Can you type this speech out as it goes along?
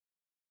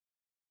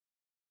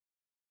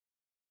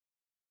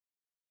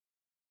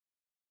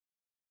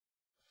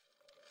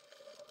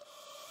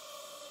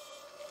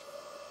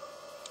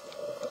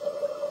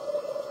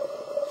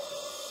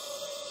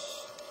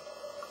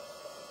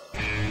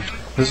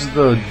This is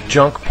the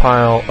junk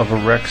pile of a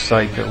wreck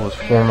site that was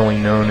formerly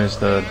known as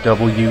the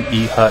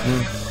W.E.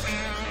 Hutton,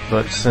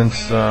 but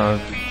since the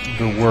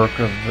work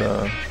of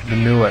the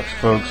Nuex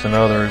folks and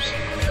others,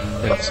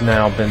 it's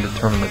now been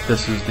determined that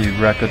this is the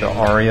wreck of the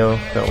Ario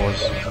that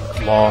was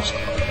lost,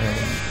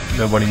 and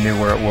nobody knew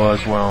where it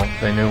was. Well,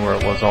 they knew where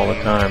it was all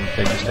the time,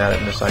 they just had it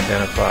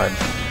misidentified.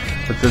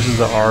 But this is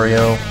the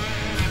Ario.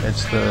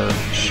 It's the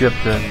ship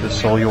that the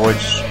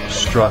Soluids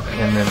struck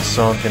and then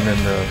sunk, and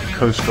then the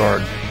Coast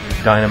Guard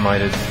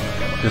dynamited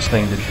this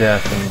thing to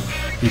death,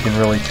 and you can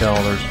really tell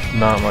there's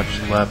not much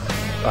left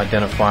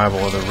identifiable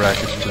of the wreck.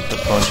 It's just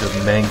a bunch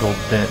of mangled,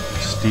 bent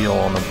steel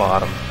on the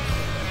bottom.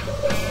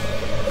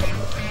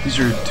 These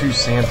are two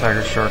sand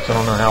tiger sharks. I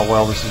don't know how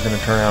well this is going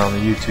to turn out on the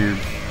YouTube,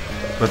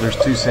 but there's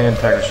two sand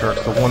tiger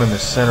sharks. The one in the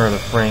center of the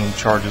frame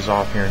charges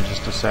off here in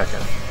just a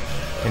second,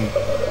 and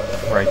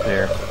right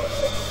there.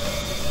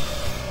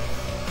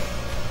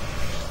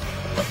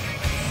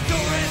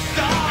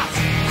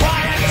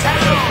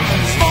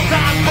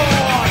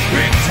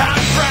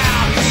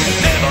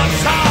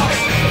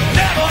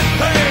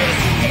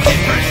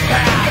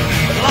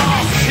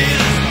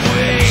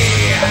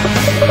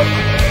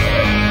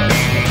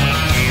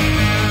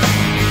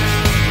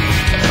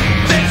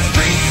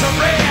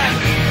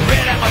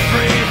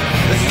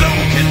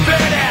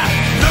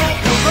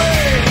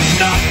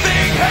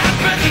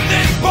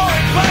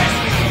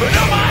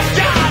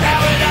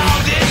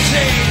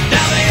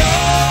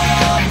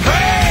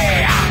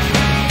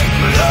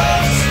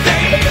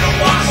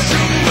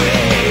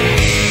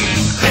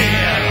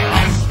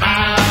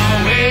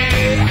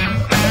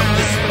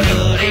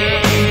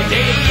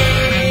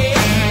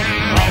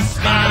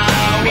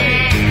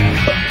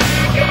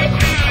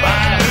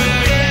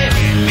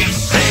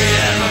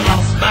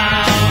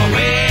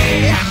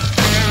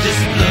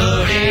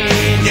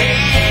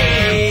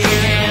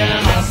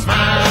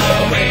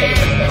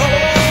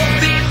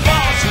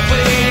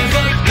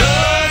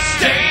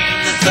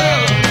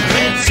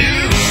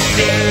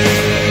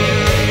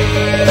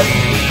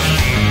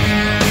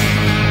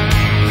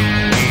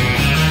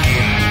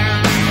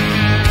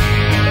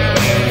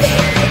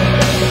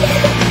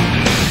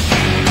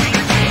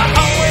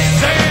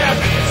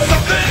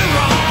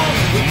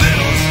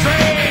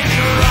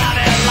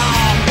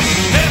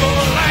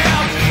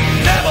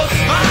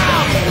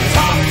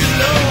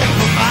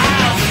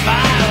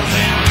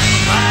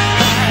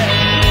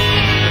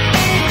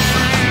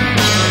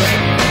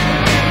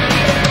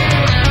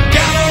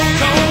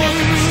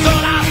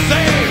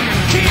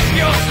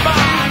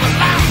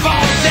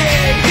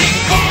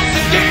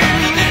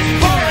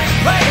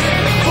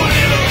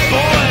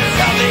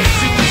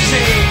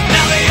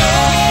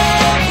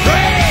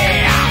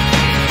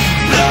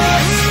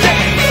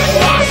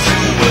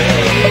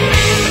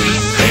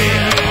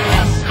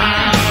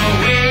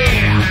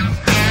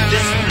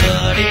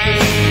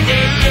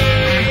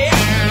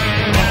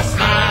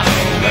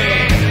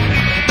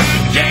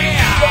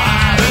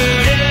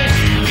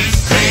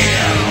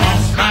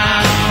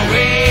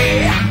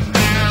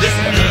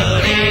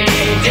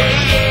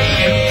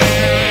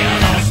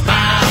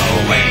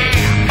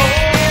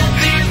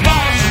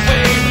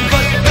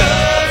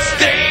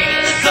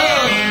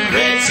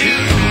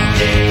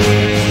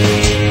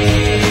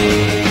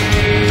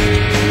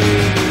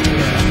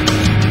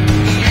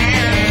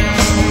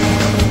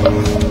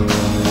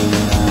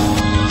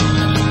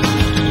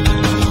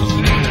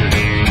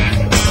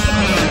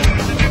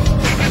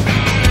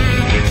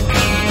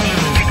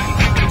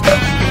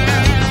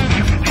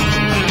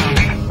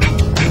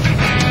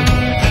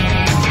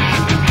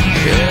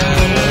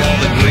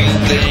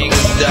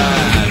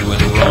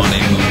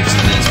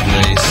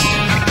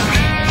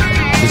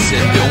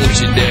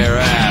 Don't you dare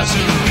ask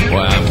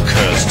why I'm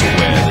cursed to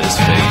wear this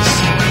face.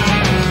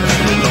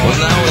 Well,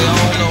 now we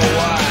all know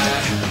why.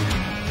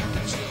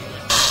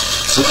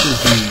 This is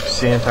the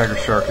sand tiger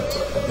shark.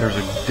 There's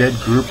a dead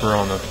grouper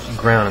on the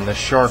ground, and this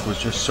shark was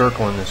just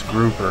circling this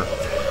grouper.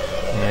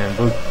 And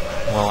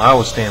I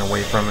was staying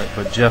away from it,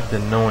 but Jeff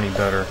didn't know any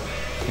better.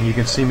 And you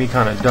can see me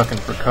kind of ducking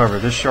for cover.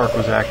 This shark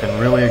was acting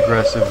really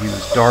aggressive. He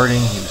was darting,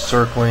 he was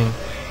circling,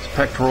 his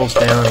pectorals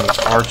down, he was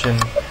arching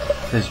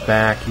his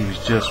back. He was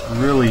just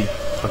really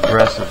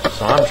aggressive.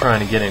 So I'm trying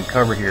to get in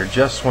cover here,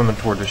 just swimming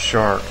toward the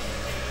shark.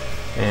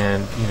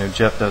 And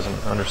Jeff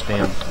doesn't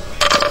understand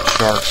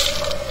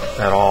sharks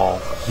at all.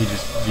 He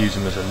just views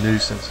them as a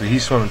nuisance. So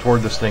he's swimming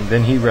toward this thing.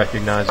 Then he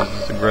recognizes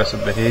his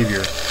aggressive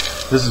behavior.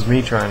 This is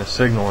me trying to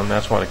signal, and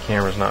that's why the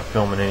camera's not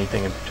filming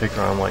anything in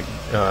particular. I'm like,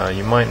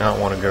 you might not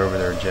want to go over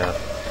there, Jeff.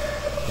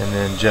 And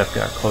then Jeff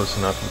got close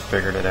enough and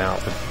figured it out.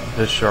 But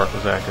this shark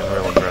was acting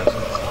real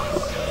aggressive.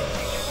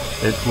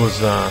 It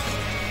was a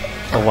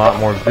lot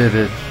more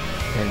vivid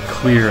and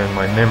clear in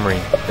my memory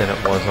than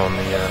it was on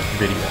the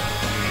video.